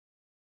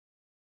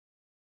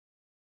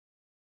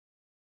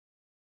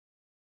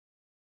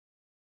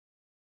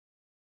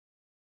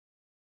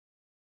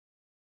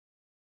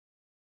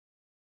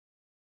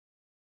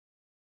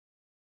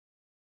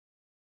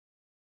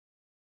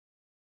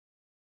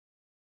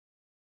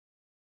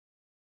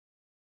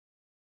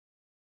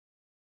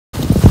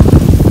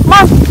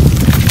on!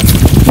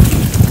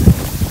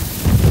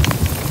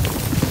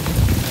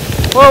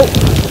 Whoa!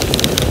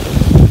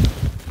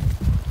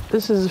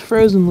 This is a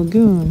frozen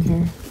lagoon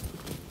here.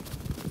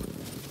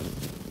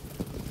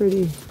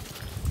 Pretty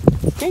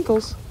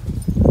tinkles.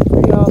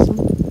 Pretty awesome.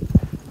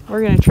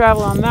 We're going to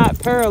travel on that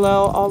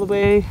parallel all the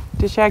way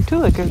to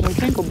Shaktoolik. There's our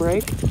tinkle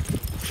break.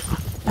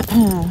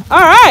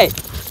 Alright!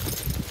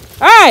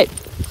 Alright!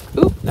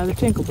 Oop, another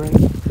tinkle break.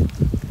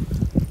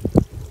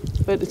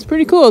 But it's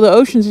pretty cool. The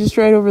ocean's just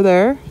right over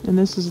there. And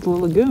this is the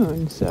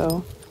lagoon,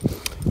 so...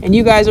 And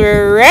you guys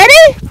are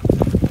ready?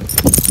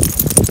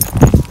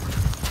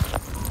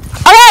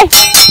 Okay!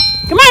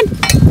 Come on!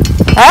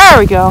 There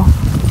we go.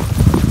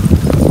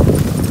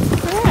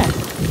 Alright.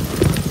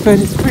 But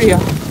it's pretty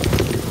awesome.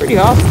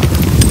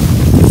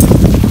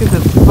 Look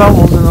at the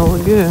bubbles in the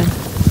lagoon.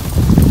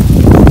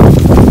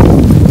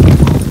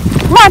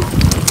 Come on!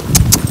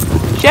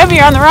 Chevy,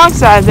 you're on the wrong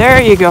side.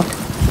 There you go.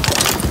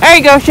 There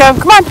you go, Chev.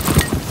 Come on!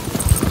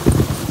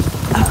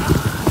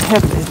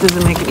 It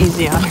doesn't make it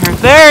easy on her.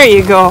 There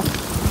you go.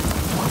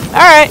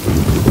 Alright.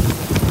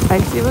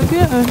 Icy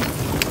lagoon.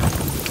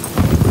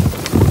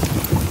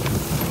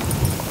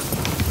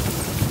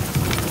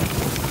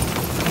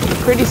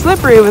 Pretty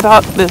slippery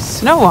without the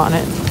snow on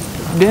it.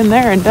 Been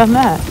there and done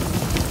that.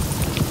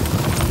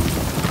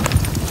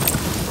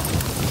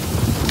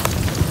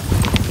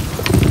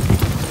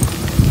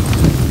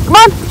 Come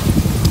on!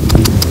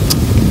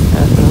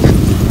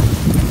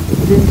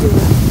 Get into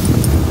the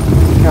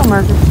trail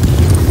marker.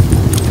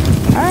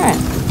 Alright.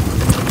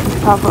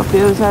 Pop up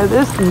the other side of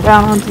this and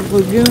down onto the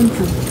lagoon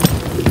for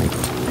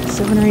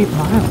 7 or 8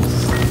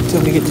 miles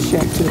until we get to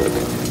Shaktoolik.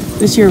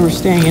 This year we're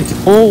staying in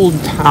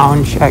Old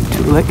Town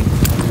Shaktoolik.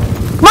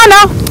 Come on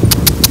now!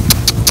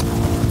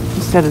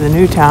 Instead of the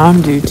new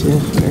town due to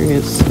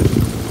various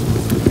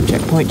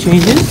checkpoint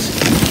changes.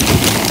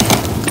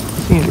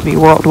 Seem to be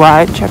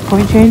worldwide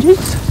checkpoint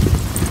changes.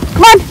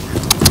 Come on!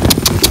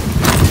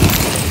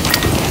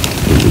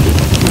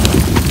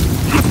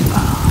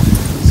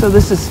 So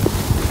this is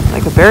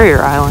like a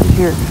barrier island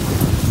here.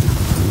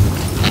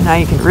 And now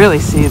you can really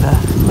see the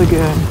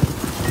lagoon.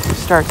 It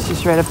starts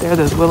just right up there,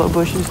 those willow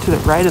bushes. To the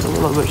right of the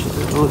willow bushes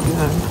is the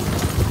lagoon.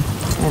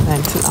 And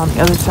then on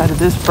the other side of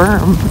this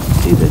berm,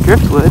 see the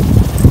driftwood, is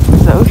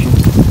the ocean.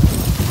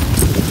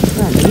 Isn't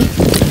that neat?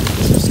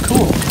 This is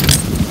cool.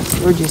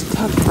 We're just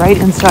tucked right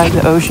inside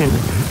the ocean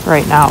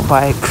right now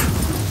by,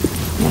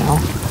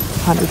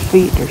 100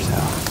 feet or so.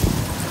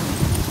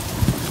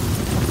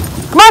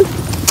 Come on!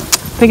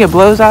 Think it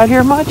blows out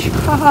here much?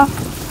 Haha.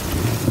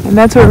 And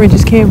that's where we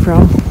just came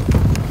from.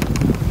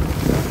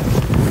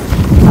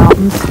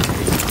 Mountains.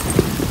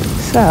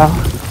 So,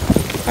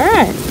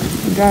 alright.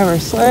 We drive our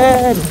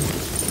sled.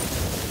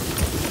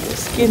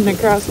 Skidding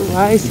across the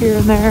ice here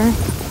and there.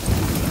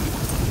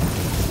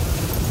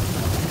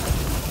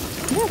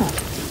 Yeah.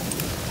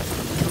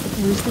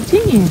 There's the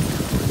team.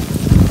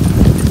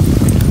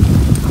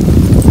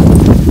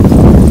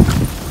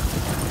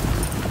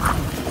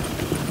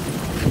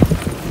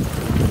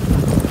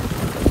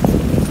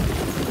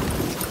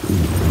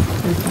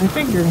 There's my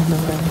finger in the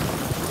way.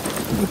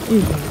 Like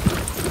you do.